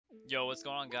Yo, what's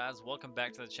going on, guys? Welcome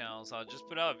back to the channel. So I just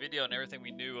put out a video on everything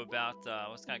we knew about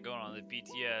what's kind of going on in the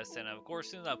PTS, and of course,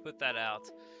 as soon as I put that out,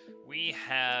 we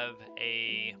have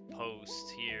a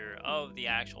post here of the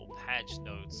actual patch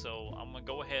notes. So I'm gonna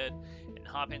go ahead and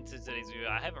hop into today's video.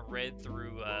 I haven't read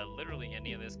through literally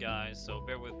any of this, guys, so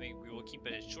bear with me. We will keep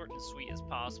it as short and sweet as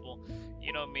possible.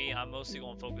 You know me, I'm mostly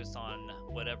going to focus on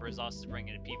whatever is also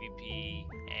bringing to PvP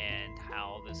and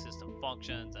how the system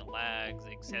functions and lags,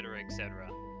 etc., etc.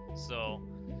 So,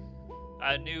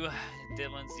 new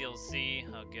Deadlands DLC.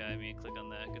 Okay, I mean, click on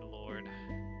that. Good lord.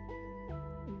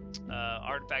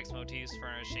 Artifacts, motifs,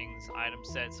 furnishings, item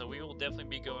sets. So we will definitely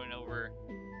be going over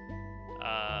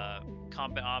uh,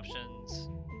 combat options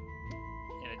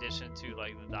in addition to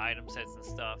like the item sets and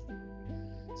stuff.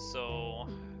 So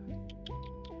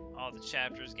all the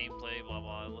chapters, gameplay, blah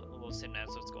blah, little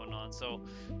cinematics, what's going on. So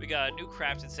we got a new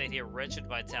crafted set here, Wretched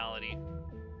Vitality.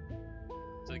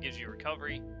 So it gives you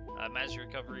recovery, magic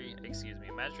recovery,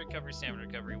 stamina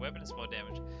recovery, weapon and spell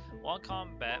damage. While in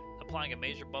combat, applying a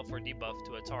major buff or debuff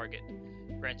to a target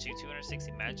grants you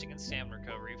 260 magic and stamina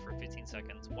recovery for 15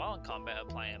 seconds. While in combat,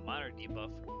 applying a minor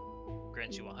debuff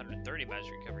grants you 130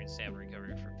 magic recovery and stamina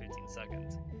recovery for 15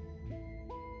 seconds.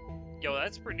 Yo,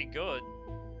 that's pretty good.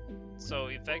 So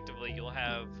effectively, you'll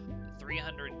have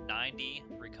 390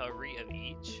 recovery of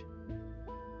each.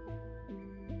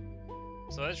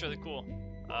 So that's really cool.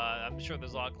 I'm sure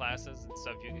there's a lot of classes and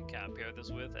stuff you can kind of pair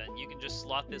this with, and you can just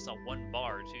slot this on one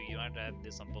bar too. You don't have to have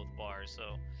this on both bars.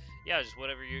 So, yeah, just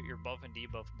whatever your buff and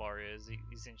debuff bar is, it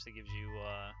essentially gives you,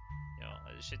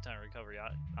 a shit ton of recovery.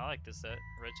 I like this set,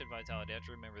 Wretched Vitality. I have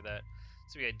to remember that.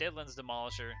 So we got Deadlands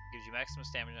Demolisher, gives you maximum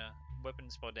stamina, weapon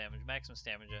and spell damage, maximum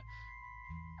stamina.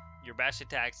 Your bash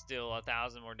attacks deal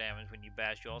 1,000 more damage when you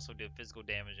bash. You also do physical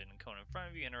damage and cone in front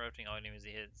of you, interrupting all enemies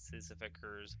it hits. This effect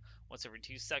occurs once every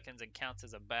 2 seconds and counts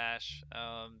as a bash.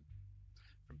 From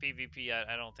PvP,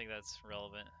 I don't think that's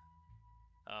relevant.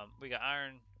 We got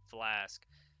Iron Flask.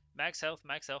 Max health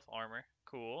armor.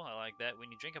 Cool, I like that. When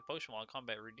you drink a potion while in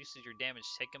combat, it reduces your damage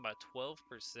taken by 12%.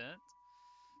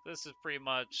 This is pretty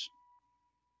much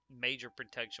major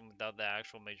protection without the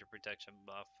actual major protection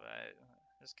buff.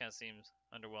 This kind of seems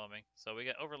underwhelming. So we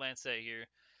got Overland set here.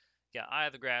 Got Eye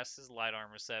of the Grass. This is light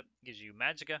armor set. Gives you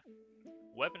Magicka,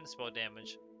 weapon and spell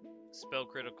damage, spell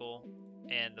critical,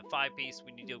 and the 5-piece.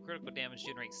 When you deal critical damage,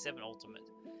 generates 7 ultimate.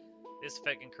 This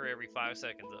effect can occur every 5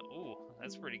 seconds. Ooh,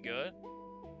 that's pretty good.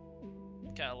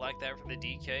 Kind of like that for the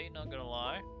DK, not gonna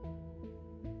lie.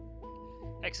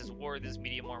 Excess Ward, this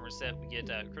medium armor set, we get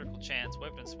critical chance,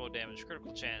 weapon and spell damage,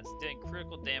 critical chance. Dealing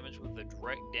critical damage with the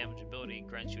direct damage ability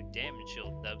grants you a damage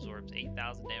shield that absorbs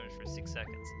 8,000 damage for 6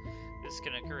 seconds. This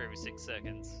can occur every 6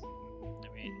 seconds. I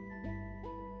mean,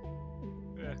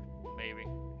 maybe.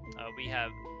 We have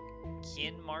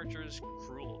Kin Marcher's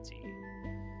Cruelty.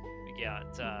 We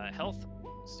got health,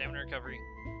 stamina recovery,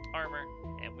 armor,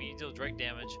 and when you deal direct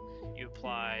damage, you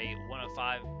apply 1 of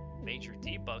 5 major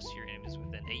debuffs to your enemies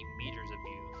within 8 meters of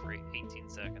you for 18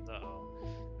 seconds.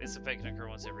 This effect can occur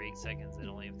once every 8 seconds and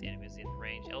only if the enemy is in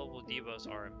range. Eligible debuffs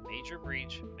are Major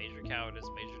Breach, Major Cowardice,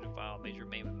 Major Defile, Major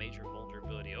Maim, and Major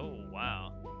Vulnerability. Oh,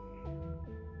 wow.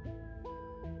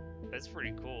 That's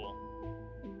pretty cool.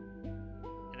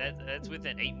 And that's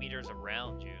within 8 meters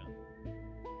around you.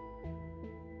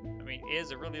 I mean, it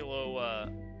is a really low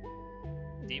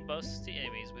debuffs to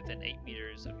enemies within 8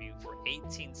 meters of you for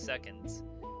 18 seconds.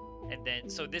 And then,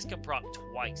 so this can prop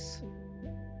twice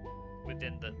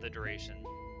within the duration.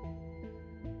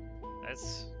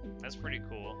 That's pretty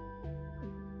cool.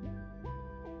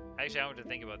 Actually, I want to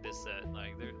think about this set.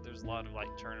 Like, there's a lot of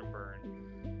like turn and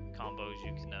burn combos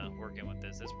you can work in with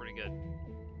this. That's pretty good.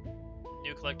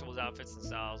 New collectibles, outfits, and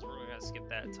styles. We're gonna skip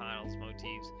that. Titles,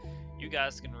 motifs. You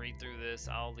guys can read through this.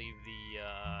 I'll leave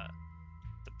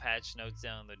the patch notes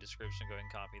down in the description. Go ahead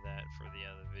and copy that for the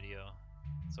other video.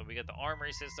 So we got the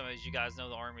armory system. As you guys know,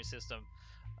 the armory system.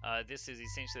 This is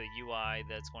essentially a UI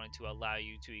that's going to allow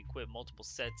you to equip multiple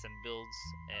sets and builds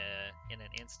in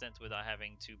an instant without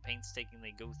having to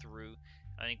painstakingly go through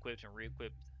unequipped and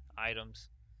re-equipped items.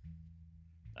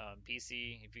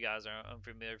 PC, if you guys are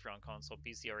unfamiliar, if you're on console,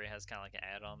 PC already has kind of like an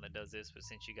add-on that does this, but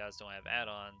since you guys don't have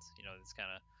add-ons, this kind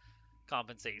of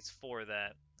compensates for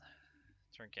that.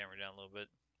 Turn camera down a little bit.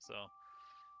 So,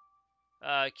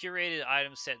 curated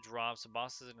item set drops,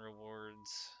 bosses and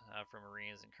rewards from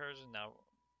arenas incursion. Now,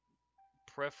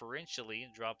 preferentially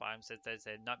drop item sets that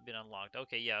had not been unlocked.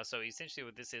 Okay, yeah, so essentially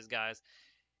what this is, guys,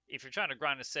 if you're trying to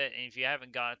grind a set and if you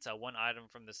haven't got one item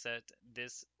from the set,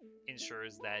 this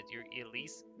ensures that you're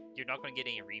not going to get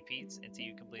any repeats until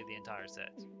you complete the entire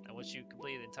set. And once you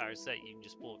complete the entire set, you can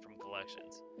just pull it from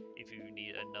collections if you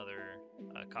need another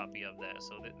copy of that.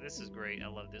 So this is great. I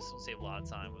love this. It'll save a lot of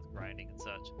time with grinding and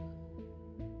such.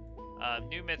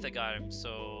 New mythic items.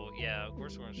 So yeah, of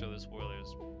course we're going to show the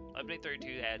spoilers. Update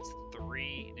 32 adds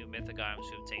 3 new mythic items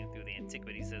to obtain through the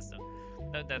antiquity system.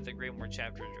 Note that the Great War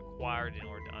chapter is required in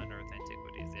order to unearth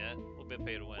antiquities. Yeah, a little bit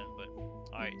pay to win, but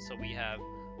alright. So we have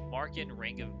Markin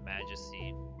Ring of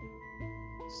Majesty.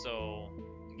 So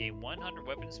you gain 100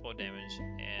 weapon spell damage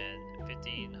and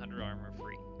 1500 armor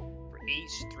free for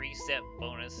each 3-step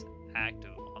bonus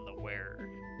active on the wearer.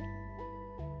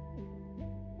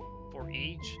 For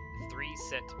each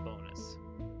 3-set bonus.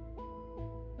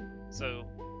 So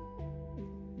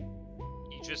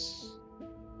you just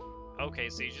okay,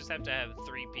 so you just have to have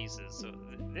 3 pieces. So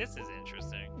this is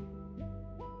interesting.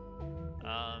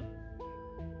 I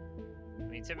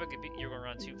mean, typically you're gonna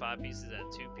run 2 5-pieces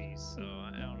and 2-piece. So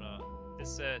I don't know.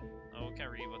 This set. Oh, we can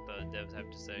read what the devs have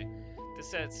to say. This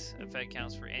set's effect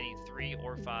counts for any 3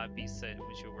 or 5-piece set in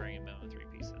which you're wearing a minimum of 3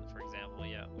 pieces. For example,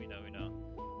 yeah, we know.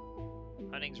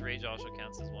 Hunting's Rage also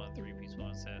counts as one 3-piece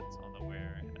bonus sets on the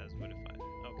wearer as modified.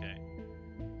 Okay.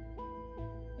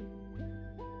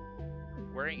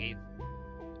 Wearing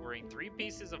 3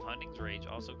 pieces of Hunting's Rage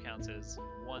also counts as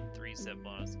one 3-set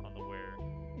bonus on the wearer,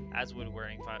 as would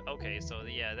wearing 5. Okay, so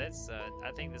yeah, that's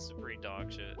I think this is pretty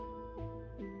dog shit.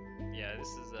 Yeah, this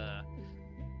is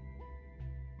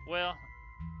well,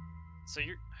 so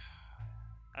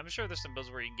I'm sure there's some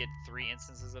builds where you can get 3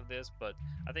 instances of this, but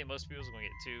I think most people are going to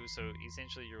get 2. So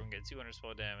essentially, you're going to get 200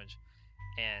 spell damage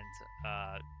and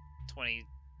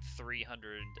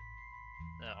 2300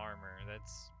 armor.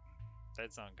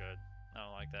 That's not good. I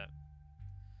don't like that.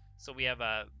 So we have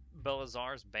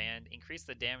Belazar's Band. Increase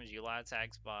the damage you light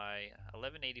attacks by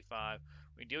 1185.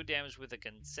 When you deal damage with a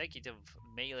consecutive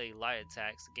melee light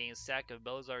attacks, gain a stack of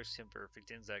Belazar's Temper for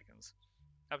 10 seconds,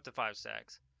 up to 5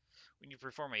 stacks. When you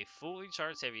perform a fully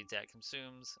charged heavy attack,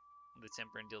 consumes the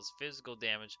Temper and deals physical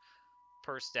damage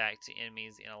per stack to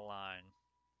enemies in a line.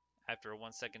 After a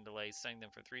 1-second delay, stunning them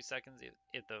for 3 seconds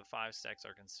if the 5 stacks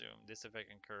are consumed. This effect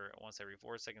can occur once every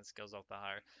 4 seconds, scales off the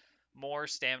higher. More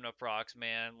stamina procs,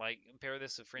 man. Like, pair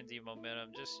this with Frenzy of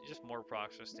Momentum. Just more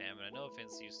procs for stamina. No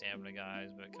offense to you stamina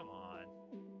guys, but come on.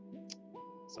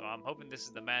 So I'm hoping this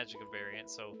is the Magica variant.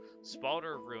 So,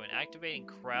 Spalter of Ruin. Activating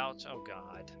Crouch. Oh,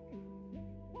 God.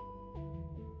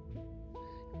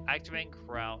 Activating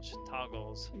Crouch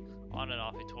toggles on and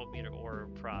off a 12-meter aura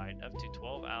of pride. Up to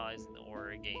 12 allies in the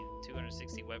aura gain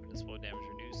 260 weapon and spell damage.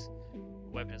 Reduce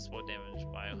weapon and spell damage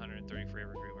by 130 for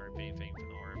every group or benefiting from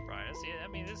the aura of pride. I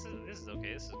mean, this is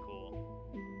okay. This is cool.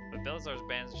 But Belazar's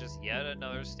Band is just yet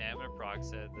another stamina proc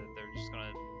set that they're just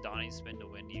gonna Donnie spin to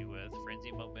win you with.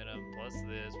 Frenzy Momentum plus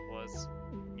this plus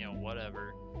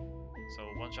whatever. So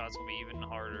one shot's gonna be even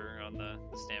harder on the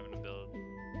stamina build.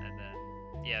 And then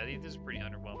yeah, these are pretty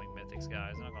underwhelming mythics,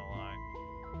 guys. I'm not gonna lie.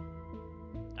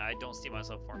 I don't see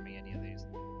myself farming any of these.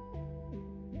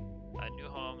 New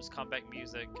homes, combat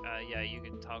music. Yeah, you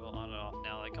can toggle on and off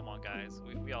now. Like, come on, guys.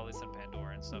 We all listen to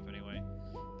Pandora and stuff anyway.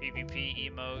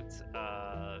 PvP emote.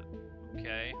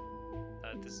 Okay.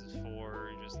 This is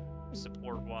for just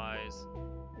support-wise.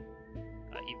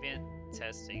 Event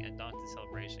testing, Undaunted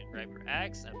Celebration. Grab your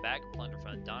axe and a bag of plunder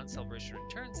from Undaunted Celebration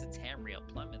returns to Tamriel,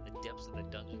 plummet in the depths of the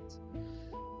dungeons.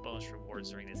 Bonus rewards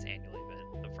during this annual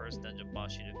event. The first dungeon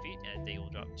boss you defeat in a day will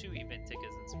drop 2 event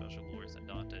tickets and special glories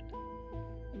Undaunted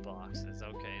boxes.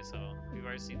 Okay, so we've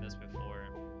already seen this before.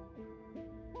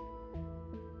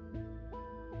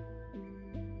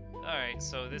 Alright,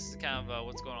 so this is kind of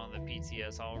what's going on in the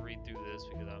PTS. I'll read through this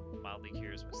because I'm mildly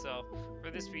curious myself.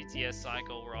 For this PTS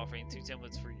cycle, we're offering 2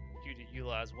 templates for you to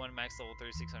utilize. One max level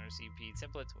 3600 CP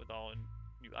template with all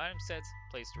new item sets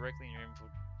placed directly in your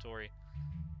inventory.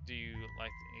 Do you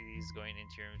like these going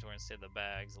into your inventory instead of the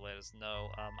bags? Let us know.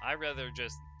 I'd rather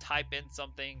just type in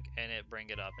something and it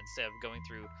bring it up instead of going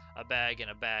through a bag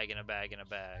and a bag and a bag and a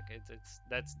bag.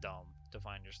 That's dumb to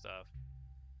find your stuff.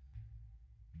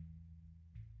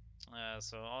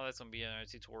 So all that's gonna be in our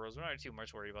tutorials. We're not too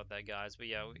much worried about that, guys. But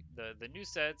yeah, the new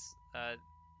sets, I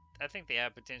think they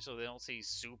have potential. They don't seem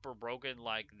super broken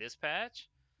like this patch,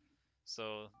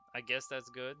 so I guess that's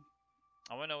good.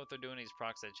 I want to know what they're doing these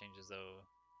proc set changes though.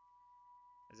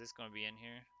 Is this gonna be in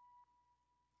here?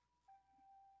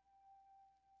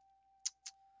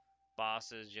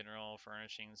 Bosses, general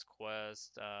furnishings,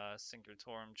 quest,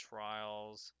 Synchratorum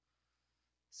trials.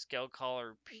 Scale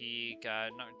Collar Peak.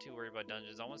 Not too worried about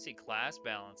dungeons. I want to see class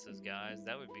balances, guys.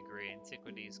 That would be great.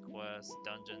 Antiquities, quests,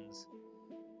 dungeons.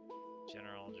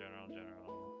 General.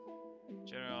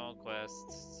 General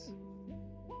quests.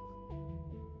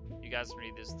 You guys can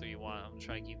read this through you want. I'm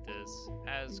trying to keep this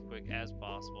as quick as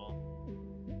possible.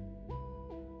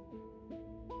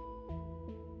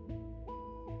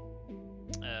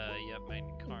 Yep, main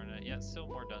incarnate. Yeah, still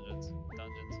more dungeons.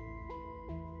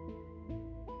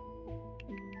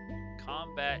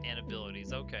 Combat and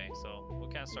abilities. Okay, so we'll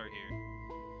kind of start here.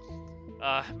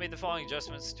 Made the following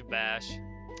adjustments to Bash.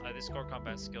 This core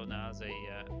combat skill now has a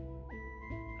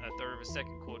third of a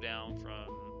second cooldown from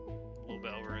a little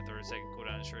bit over a third of a second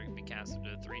cooldown. Ensure it can be casted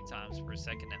to 3 times per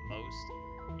second at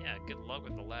most. Yeah, good luck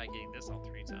with the lag getting this on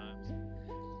 3 times.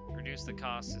 Reduce the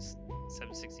cost to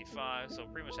 765, so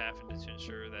pretty much half it to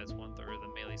ensure that it's 1/3 of the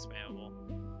melee spammable.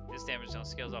 This damage now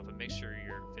scales off a mixture of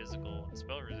your physical and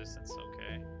spell resistance,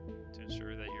 okay, to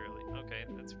ensure that you're okay,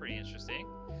 that's pretty interesting.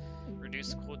 Reduce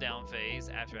the cooldown phase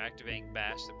after activating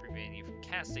Bash to prevent you from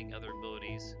casting other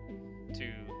abilities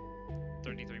to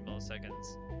 33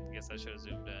 milliseconds. I guess I should have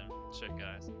zoomed in. Shit,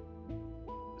 guys.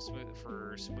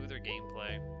 For smoother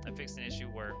gameplay, I fixed an issue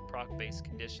where proc-based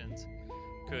conditions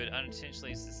could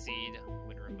unintentionally succeed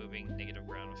when removing negative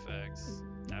ground effects.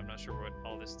 I'm not sure what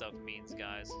all this stuff means,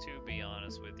 guys, to be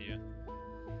honest with you.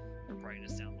 I'll brighten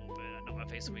this down a little bit. I know my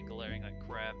face will be glaring like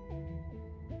crap.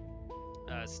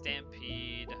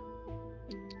 Stampede.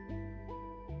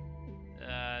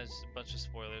 Just a bunch of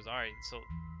spoilers. Alright, so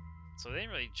they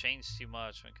didn't really change too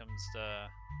much when it comes to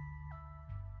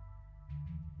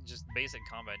just basic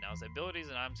combat now. It's abilities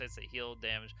and item sets that heal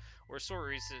damage or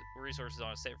store resources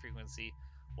on a set frequency,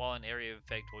 while an area of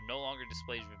effect will no longer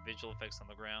display visual effects on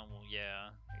the ground. Well,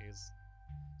 yeah, because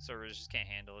servers just can't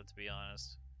handle it, to be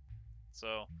honest.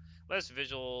 So, less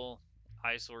visual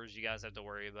eyesores you guys have to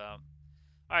worry about.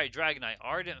 Alright, Dragonite,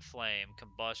 Ardent Flame,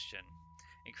 Combustion.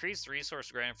 Increase the resource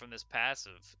granted from this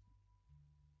passive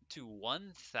to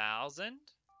 1,000?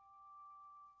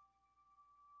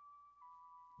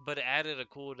 But it added a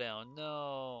cooldown.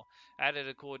 No. Added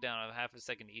a cooldown of half a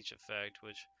second to each effect,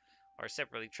 which are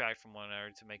separately tracked from one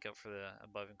another to make up for the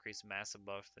above increased massive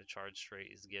buff the charge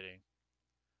rate is getting.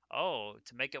 Oh,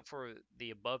 to make up for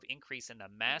the above increase in the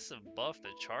massive buff the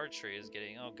charge rate is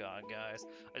getting. Oh god, guys.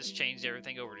 I just changed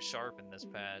everything over to sharp in this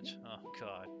patch. Oh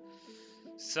god.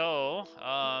 So,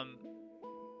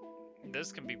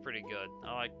 this can be pretty good.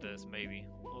 I like this, maybe.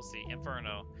 We'll see.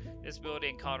 Inferno. This ability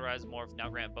and Cauterize Morph now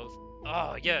grant both.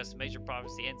 Oh, yes! Major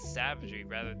Prophecy and Savagery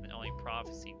rather than only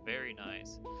Prophecy. Very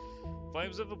nice.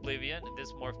 Flames of Oblivion.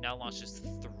 This morph now launches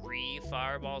 3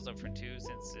 fireballs up from 2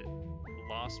 since it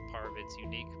lost part of its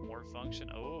unique morph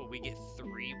function. Oh, we get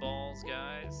 3 balls,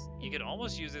 guys. You could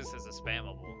almost use this as a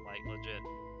spammable, like legit.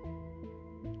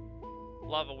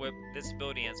 Lava Whip. This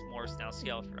ability and its morphs now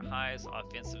scale for highest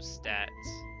offensive stats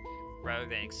rather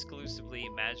than exclusively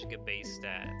Magicka-based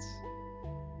stats.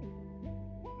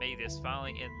 May this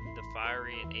finally end the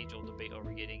fiery and age-old debate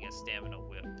over getting a stamina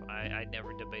whip. I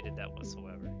never debated that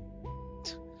whatsoever.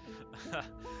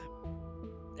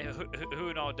 Who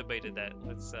and all debated that?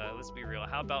 Let's be real.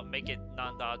 How about make it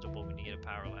non-dodgeable when you get a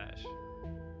power lash?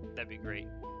 That'd be great.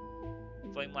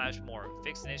 Flame Lash Morph.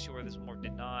 Fix an issue where this morph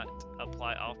did not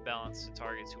apply off balance to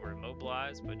targets who were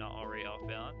immobilized but not already off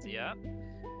balance. Yeah.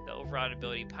 The override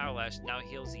ability Power Lash now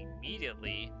heals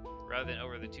immediately rather than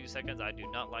over the 2 seconds. I do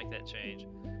not like that change,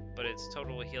 but its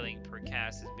total healing per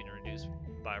cast has been reduced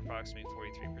by approximately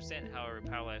 43%. However,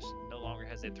 Power Lash no longer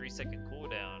has a 3-second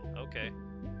cooldown. Okay.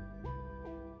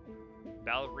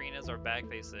 Ballerinas are back,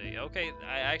 they say. Okay,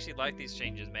 I actually like these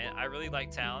changes, man. I really like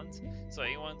talents. So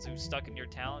anyone who's stuck in your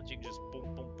talents, you can just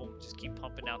boom, boom, boom, just keep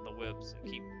pumping out the whips and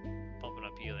keep pumping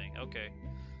up healing. Okay.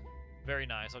 Very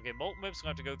nice. Okay, Molten Whip's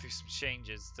going to have to go through some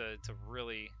changes to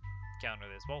really counter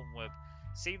this. Molten Whip.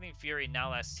 Seething Fury now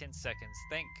lasts 10 seconds.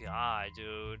 Thank God,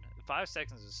 dude. 5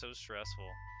 seconds is so stressful.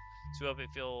 To help it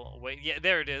feel way... Yeah,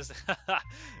 there it is.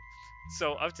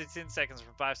 So up to 10 seconds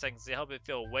for 5 seconds to help it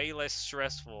feel way less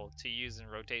stressful to use in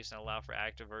rotation and allow for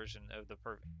activation of the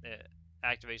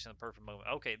activation of the perfect moment.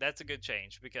 Okay, that's a good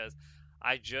change because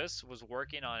I just was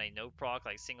working on a no proc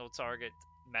like single target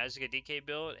Magicka DK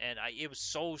build and it was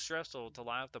so stressful to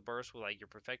line up the burst with like your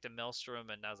perfected Maelstrom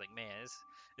and I was like, man,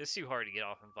 it's too hard to get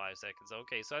off in 5 seconds.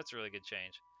 Okay, so that's a really good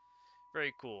change.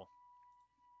 Very cool.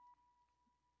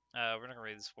 We're not gonna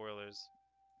read the spoilers.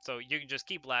 So you can just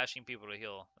keep lashing people to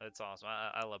heal. That's awesome.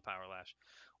 I love Power Lash.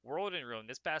 World in Ruin.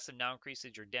 This passive now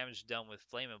increases your damage done with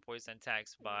flame and poison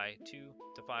attacks by 2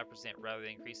 to 5% rather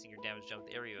than increasing your damage done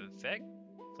with area of effect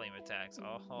flame attacks.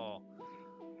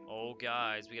 Oh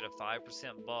guys, we get a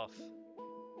 5% buff.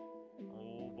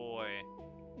 Oh boy.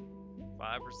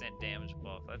 5% damage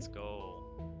buff. Let's go.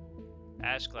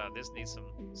 Ash Cloud, this needs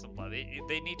some love.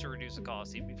 They need to reduce the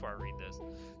cost even before I read this.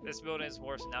 This building is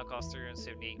morphs now costs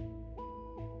 378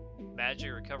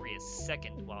 magic recovery is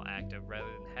second while active, rather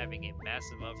than having a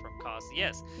massive upfront cost.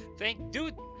 Yes,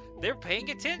 dude, they're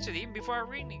paying attention even before I'm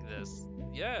reading this.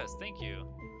 Yes, thank you.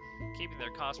 Keeping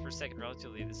their cost per second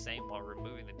relatively the same while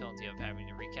removing the penalty of having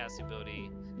to recast the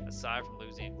ability, aside from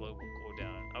losing a global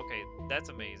cooldown. Okay, that's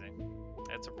amazing.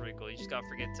 That's pretty cool. You just gotta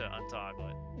forget to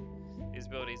untoggle it. These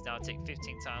abilities now take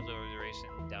 15 times over the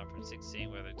duration, down from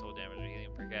 16, whether total damage or healing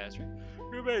per caster.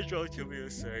 Remains relatively the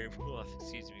same. Ugh,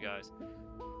 excuse me, guys.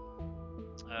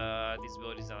 These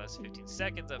abilities now last 15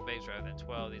 seconds at base rather than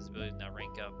 12. These abilities now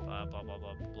rank up, blah, blah, blah,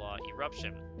 blah, blah.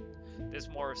 Eruption. This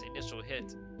morph's initial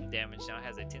hit damage now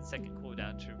has a 10-second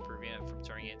cooldown to prevent it from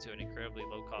turning into an incredibly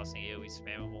low-costing AoE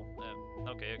spammable.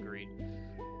 Okay, agreed.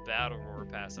 Battle Roar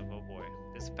passive, oh boy.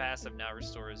 This passive now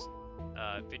restores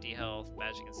 50 health,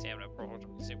 magic, and stamina per ultra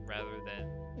consume rather than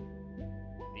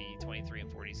the 23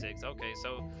 and 46. Okay,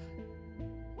 so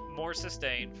more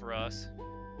sustain for us.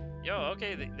 Yo,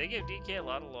 okay, they give DK a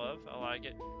lot of love. I like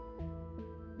it.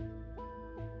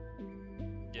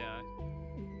 Yeah.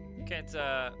 Can't,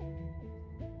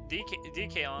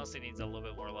 DK honestly needs a little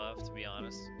bit more love, to be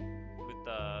honest,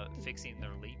 with fixing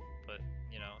their leap, but,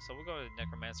 you know. So we'll go to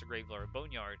Necromancer, Gravelord,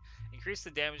 Boneyard. Increase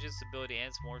the damage ability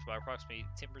and morphs by approximately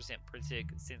 10% per tick,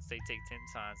 since they take 10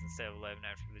 times instead of 11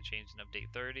 after the change in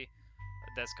update 30.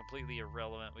 That's completely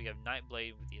irrelevant. We have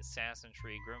Nightblade with the Assassin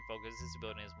Tree. Grim Focus. This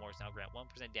ability and its morphs now grant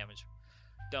 1% damage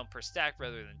done per stack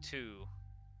rather than 2.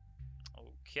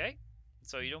 Okay.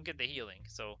 So you don't get the healing.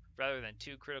 So rather than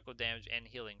 2 critical damage and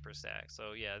healing per stack.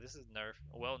 So yeah, this is nerf.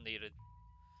 Well needed.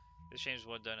 This change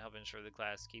was done to help ensure the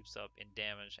class keeps up in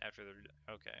damage after the...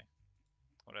 Okay.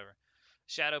 Whatever.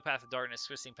 Shadow Path of Darkness,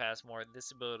 Twisting Past more.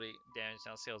 This ability damage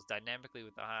now scales dynamically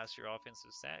with the highest your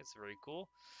offensive stats. Very cool.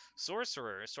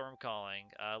 Sorcerer, Storm Calling,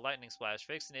 Lightning Splash.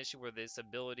 Fixed an issue where this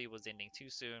ability was ending too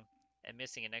soon and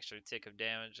missing an extra tick of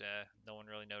damage. No one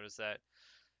really noticed that.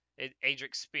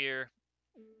 Adric Spear,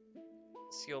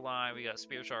 skill line, we got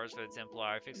Spear Charge for the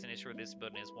Templar. Fixed an issue where this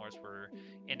ability and its morphs were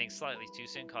ending slightly too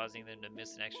soon, causing them to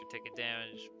miss an extra tick of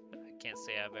damage. I can't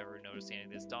say I've ever noticed any of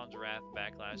this. Dawn's Wrath,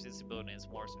 Backlash. This ability and its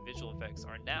morphs and visual effects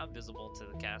are now visible to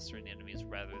the caster and enemies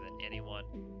rather than anyone.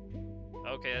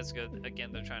 Okay, that's good.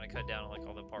 Again, they're trying to cut down on like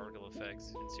all the particle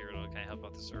effects in Cyrodiil to kind of help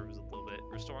out the servers a little bit.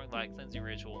 Restoring Light, Cleansing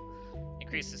Ritual.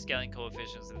 Increase the scaling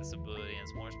coefficients of this ability and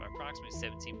its morphs by approximately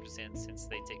 17% since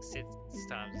they take 6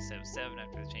 times instead of 7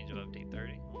 after the change of update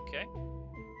 30. Okay.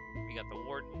 We got the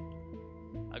Warden.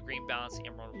 A green balance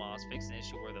Emerald Moss. Fix an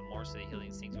issue where the morphs of the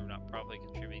healing things were not properly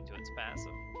contributing to its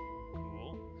passive.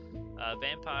 Cool.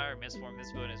 Vampire, Mistform.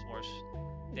 This ability is morphs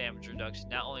damage reduction.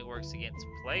 Not only works against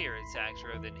player attacks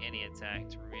rather than any attack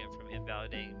to prevent from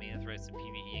invalidating melee threats and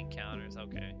PvE encounters.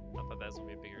 Okay. I thought that was gonna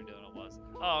be a bigger deal than it was.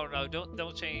 Oh no,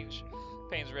 don't change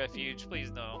Pain's Refuge,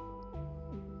 please no.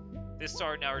 This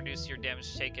star now reduces your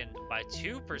damage taken by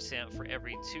 2% for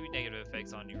every 2 negative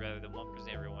effects on you rather than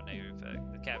 1% every 1 negative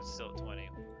effect. The cap is still at 20.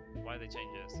 Why did they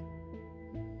change this?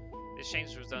 This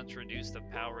change was done to reduce the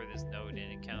power of this node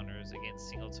in encounters against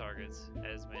single targets,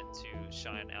 as meant to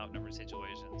shine outnumbered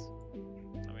situations.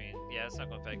 I mean, yeah, it's not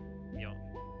going to affect, you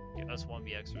know, us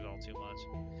 1vxers all too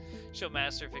much. Shield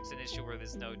Master fixed an issue where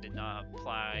this node did not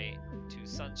apply to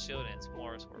Sun Shield and its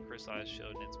morphs, or Crystallized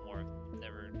Shield and its morph.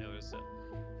 Never noticed it.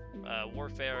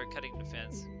 Warfare, Cutting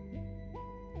Defense.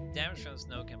 Damage from this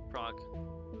node can proc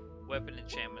weapon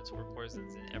enchantments or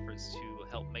poisons in efforts to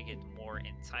help make it more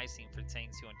enticing for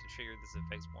tanks who want to trigger this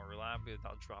effect more reliably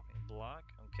without dropping block.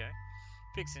 Okay.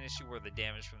 Fix an issue where the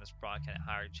damage from this proc had a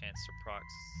higher chance to proc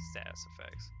status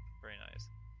effects. Very nice.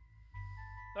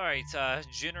 Alright,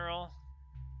 General.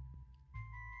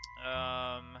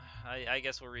 I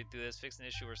guess we'll read through this. Fix an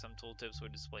issue where some tooltips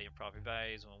would display your property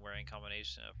values when wearing a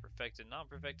combination of perfected and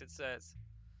non-perfected sets.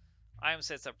 Item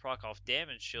sets that proc off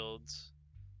damage shields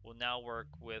will now work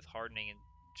with hardening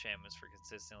enchantments for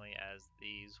consistently, as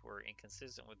these were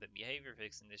inconsistent with the behavior.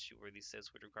 Fix an issue where these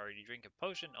sets would require you to drink a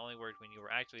potion only worked when you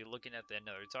were actively looking at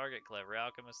another target. Clever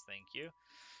Alchemist, thank you.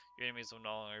 Your enemies will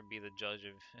no longer be the judge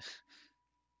of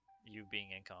you being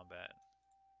in combat.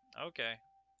 Okay.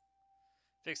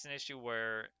 Fix an issue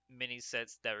where many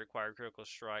sets that require critical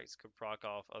strikes could proc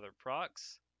off other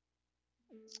procs.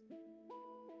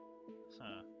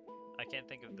 Huh. I can't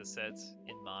think of the sets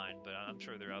in mind, but I'm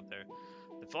sure they're out there.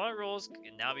 The following rules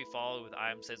can now be followed with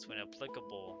item sets when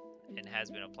applicable and has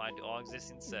been applied to all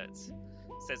existing sets.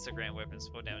 Sets that grant weapons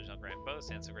spell damage not grant both.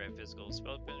 Sets that grant physical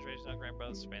spell penetration not grant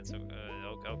both.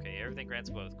 Okay, everything grants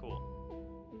both. Cool.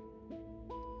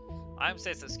 Item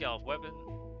sets that scale off weapon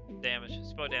damage,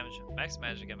 spell damage, max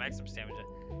magic, and maximum stamina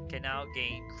can now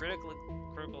gain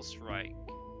critical strike.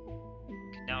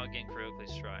 Can now again critically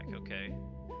strike. Okay.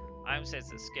 Item sets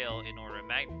that scale in order of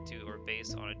magnitude or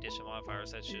based on addition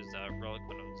modifiers such as relic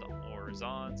or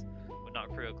Zons would not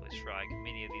critically strike.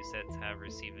 Many of these sets have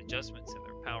received adjustments in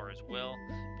their power as well.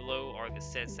 Below are the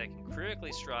sets that can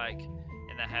critically strike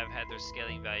and that have had their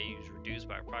scaling values reduced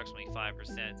by approximately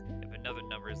 5%. If another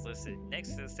number is listed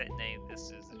next to the set name,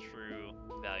 this is a true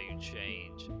value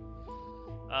change.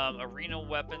 Arena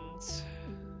weapons.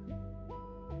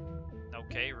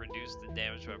 Okay, reduce the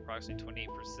damage by approximately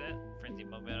 28%. Frenzy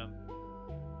momentum.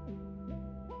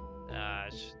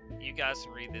 You guys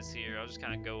can read this here. I'll just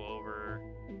kind of go over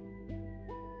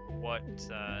what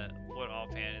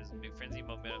offhand is big. Frenzy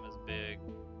momentum is big.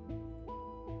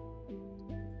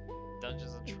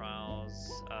 Dungeons and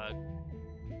Trials.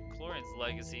 Chlorine's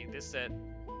Legacy. This set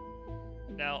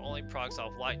now only procs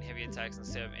off light and heavy attacks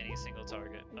instead of any single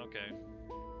target. Okay.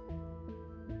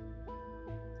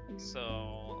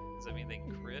 So does that mean they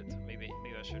can crit? Maybe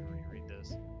I should reread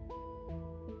this.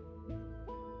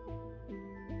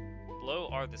 Below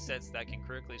are the sets that can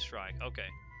critically strike. Okay.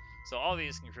 So all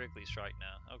these can critically strike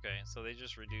now. Okay, so they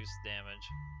just reduce damage.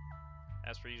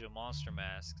 As per usual, monster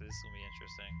mask. This will be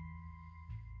interesting.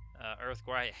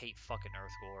 Earthgore. I hate fucking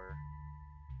Earthgore.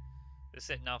 This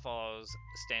set now follows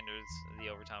standards. The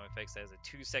overtime effects has a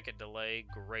 2-second delay.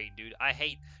 Great, dude. I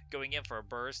hate going in for a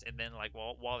burst and then like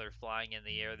while they're flying in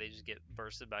the air, they just get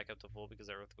bursted back up to full because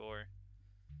of Earthgore.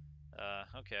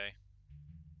 Okay.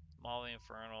 Molly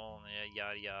Infernal, yeah,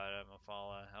 yada yada,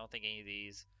 Mafala. I don't think any of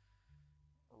these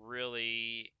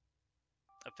really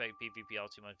affect PvP all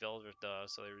too much. Velvet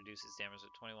does, so it reduces damage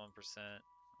at 21%.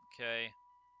 Okay.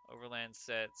 Overland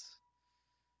sets.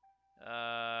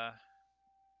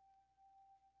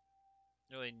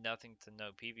 Really nothing to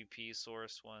note. PvP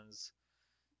source ones.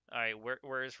 Alright,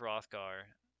 where is Hrothgar?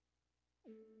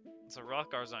 So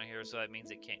Hrothgar's not here, so that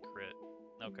means it can't crit.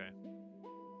 Okay.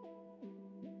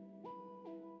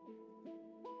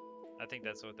 I think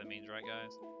that's what that means, right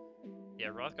guys? Yeah,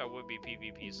 Hrothgar would be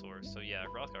PvP source, so yeah,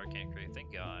 Hrothgar can't crit,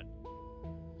 thank god.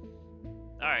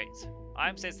 Alright,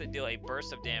 item sets that deal a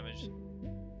burst of damage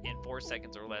in 4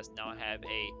 seconds or less now have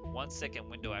a 1-second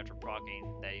window after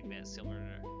proccing that event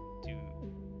similar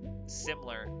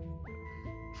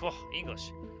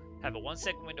English. Have a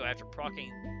 1-second window after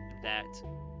proccing that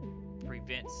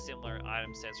prevents similar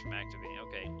item sets from activating.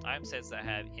 Okay, item sets that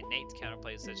have innate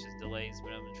counterplays such as delays,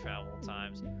 minimum travel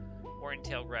times, or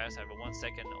entail grass have a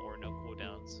 1-second or no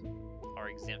cooldowns are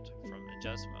exempt from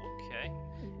adjustment. Okay,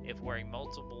 if wearing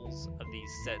multiples of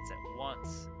these sets at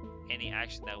once, any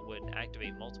action that would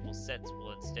activate multiple sets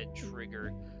will instead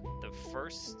trigger the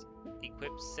first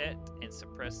equipped set and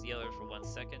suppress the other for 1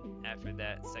 second. After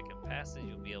that second passes,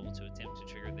 you'll be able to attempt to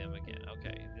trigger them again.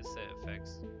 Okay, this set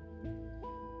affects.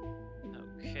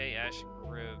 Okay, Ashen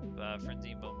Grip,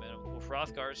 Frenzy Momentum. Well,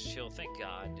 Hrothgar's chill, thank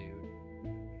god, dude.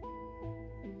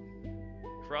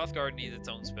 Hrothgar needs its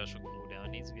own special cooldown.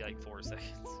 It needs to be like 4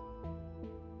 seconds.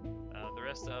 The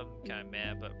rest of them kind of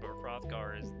mad, but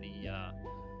Hrothgar is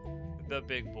the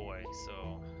big boy,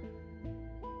 so.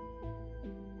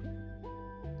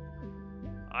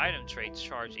 Item traits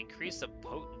charge increase the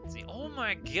potency. Oh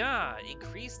my god!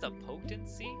 Increase the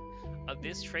potency of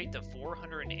this trait to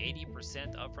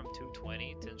 480% up from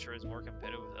 220 to ensure it's more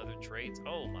competitive with other traits.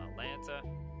 Oh my Lanta.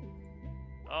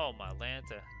 Oh my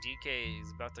Lanta. DK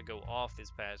is about to go off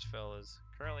this patch, fellas.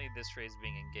 Currently, this trait is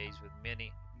being engaged with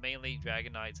mainly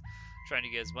Dragon Knights, trying to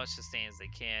get as much sustain as they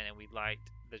can, and we'd like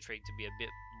the trait to be a bit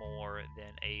more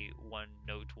than a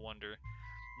one-note wonder.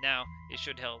 Now, it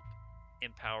should help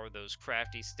empower those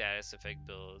crafty status effect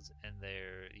builds, and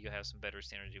there you have some better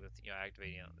synergy with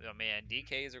activating them. Oh man,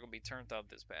 DKs are gonna be turned up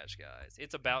this patch, guys.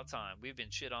 It's about time. We've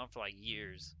been shit on for like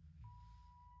years,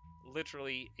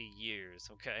 literally years.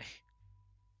 Okay.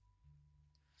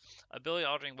 Ability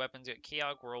altering weapons get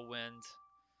Chaotic Whirlwind.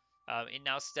 It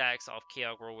now stacks off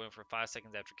Chaotic Whirlwind for 5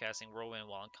 seconds after casting Whirlwind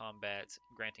while in combat,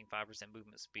 granting 5%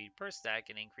 movement speed per stack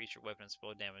and increase your weapon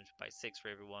spell damage by 6 for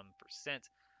every 1%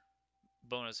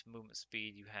 bonus movement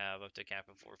speed you have up to a cap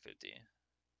of 450.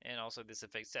 And also this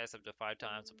effect stacks up to 5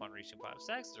 times upon reaching 5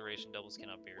 stacks. Duration doubles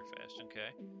cannot be refreshed.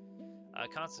 Okay.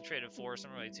 Concentrated Force,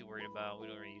 I'm not really too worried about. We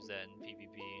don't really use that in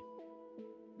PvP.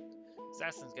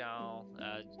 Assassin's Gal,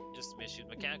 just some issues.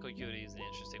 Mechanical Acuity is an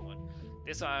interesting one.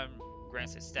 This item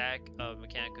grants a stack of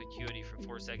Mechanical Acuity for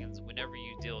 4 seconds whenever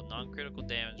you deal non-critical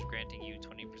damage, granting you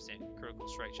 20% critical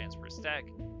strike chance per stack,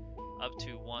 up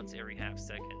to once every half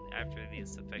second. After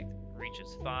this effect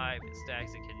reaches 5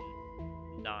 stacks, it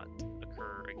can not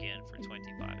occur again for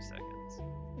 25 seconds.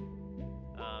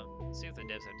 See what the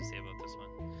devs have to say about this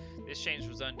one. This change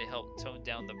was done to help tone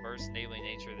down the burst enabling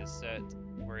nature of this set,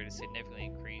 where it has significantly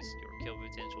increased your kill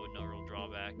potential with no real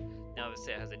drawback. Now the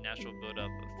set has a natural buildup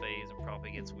of phase and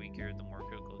probably gets weaker the more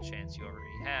critical chance you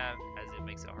already have, as it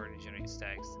makes it harder to generate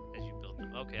stacks as you build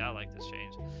them. Okay, I like this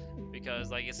change.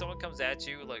 Because like if someone comes at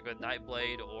you like a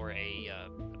Nightblade or a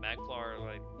Magplar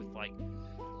like with like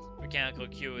mechanical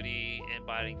acuity and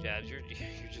biting jabs, you're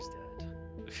just dead.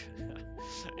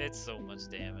 It's so much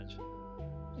damage.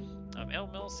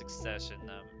 Elemental Succession.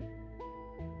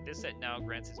 This set now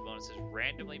grants its bonuses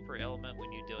randomly per element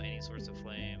when you deal any source of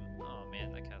flame. Oh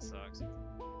man, that kind of sucks.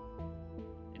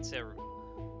 Instead,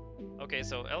 okay,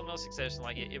 so Elemental Succession,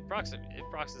 like it procs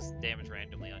damage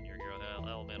randomly on your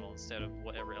elemental instead of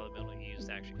whatever elemental you use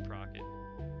to actually proc it.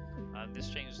 This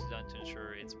change is done to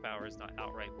ensure its power is not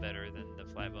outright better than the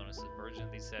flat bonuses version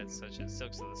of these sets, such as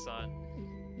Silks of the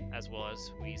Sun, as well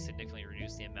as we significantly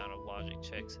reduce the amount of logic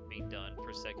checks being done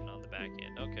per second on the back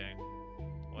end. Okay,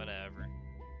 whatever.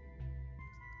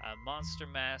 Monster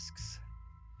masks,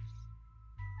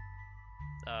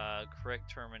 correct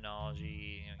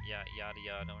terminology, yada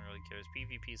yada, no one really cares.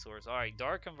 PvP source. Alright,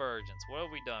 Dark Convergence. What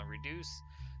have we done? Reduce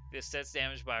this set's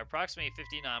damage by approximately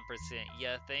 59%.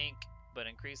 Yeah, think, but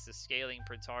increase the scaling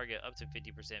per target up to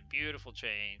 50%. Beautiful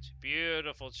change.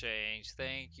 Beautiful change.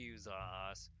 Thank you,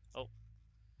 Zos. Oh,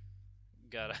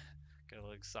 got a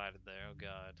little excited there. Oh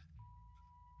god.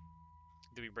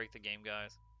 Did we break the game,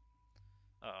 guys?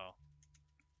 Uh-oh.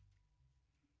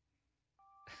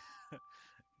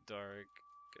 Dark.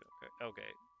 Okay.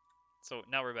 So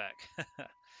now we're back.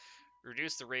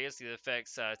 Reduce the radius of the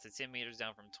effects to 10 meters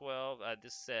down from 12.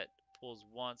 This set pulls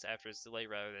once after its delay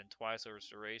rather than twice over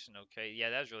restoration. Okay, yeah,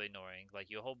 that's really annoying. Like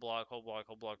you hold block,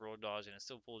 roll dodge, and it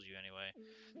still pulls you anyway.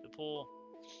 The pull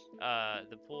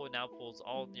now pulls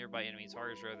all nearby enemy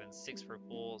targets rather than 6 per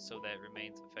pull, so that it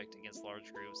remains effective against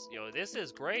large groups. Yo, this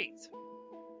is great.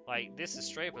 Like this is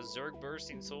straight up a Zerg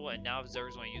bursting soul, and now if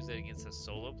Zergs want to use it against the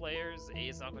solo players,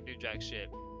 it's not gonna do jack shit.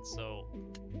 So,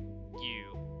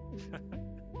 you.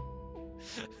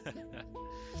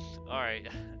 Alright.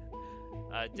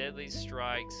 Deadly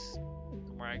Strikes,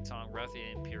 Ragtong, Wrath of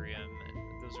the Imperium.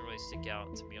 Those really stick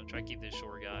out to me. I'm trying to keep this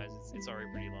short, guys. It's already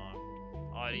pretty long.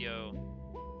 Audio.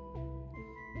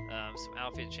 Some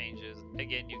outfit changes.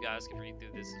 Again, you guys can read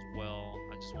through this as well.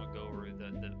 I just want to go over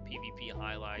the PvP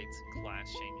highlights and class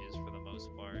changes for the most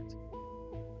part.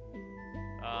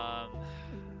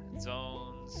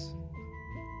 Zones.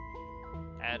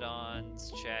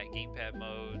 Add-ons, chat, gamepad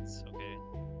modes. Okay.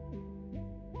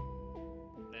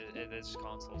 It's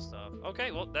console stuff.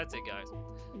 Okay, well, that's it, guys.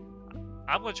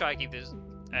 I'm going to try to keep this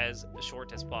as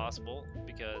short as possible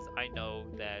because I know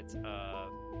that,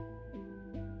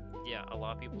 yeah, a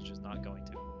lot of people just not going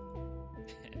to.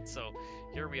 So,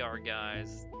 here we are,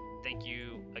 guys. Thank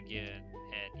you again,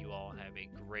 and you all have a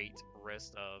great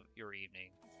rest of your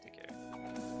evening. Take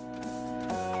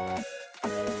care.